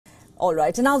All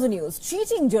right, and now the news.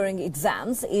 Cheating during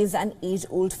exams is an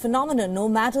age-old phenomenon. No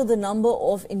matter the number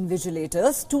of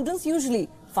invigilators, students usually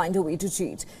find a way to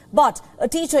cheat. But a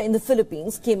teacher in the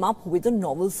Philippines came up with a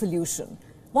novel solution.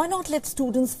 Why not let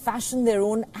students fashion their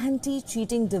own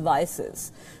anti-cheating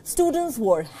devices? Students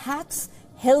wore hats,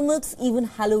 helmets, even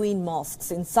Halloween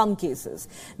masks in some cases.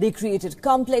 They created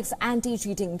complex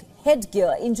anti-cheating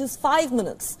headgear in just 5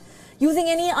 minutes, using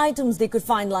any items they could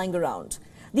find lying around.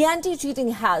 The anti-cheating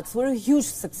hats were a huge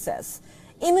success.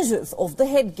 Images of the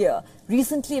headgear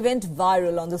recently went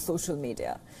viral on the social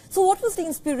media. So what was the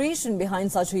inspiration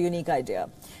behind such a unique idea?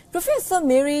 Professor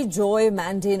Mary Joy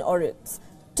Mandain-Oritz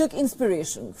took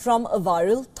inspiration from a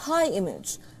viral Thai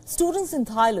image. Students in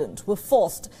Thailand were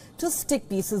forced to stick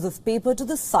pieces of paper to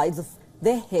the sides of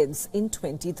their heads in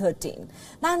 2013.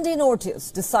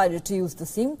 Mandain-Oritz decided to use the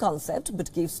same concept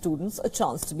but gave students a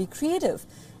chance to be creative.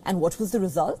 And what was the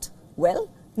result? Well,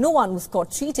 no one was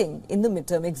caught cheating in the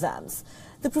midterm exams.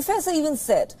 The professor even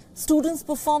said students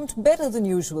performed better than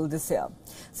usual this year.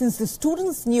 Since the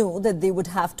students knew that they would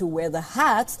have to wear the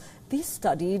hats, they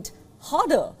studied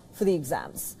harder for the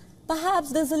exams.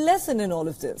 Perhaps there's a lesson in all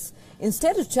of this.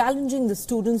 Instead of challenging the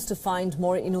students to find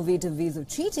more innovative ways of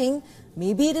cheating,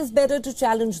 maybe it is better to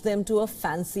challenge them to a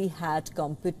fancy hat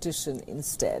competition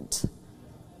instead.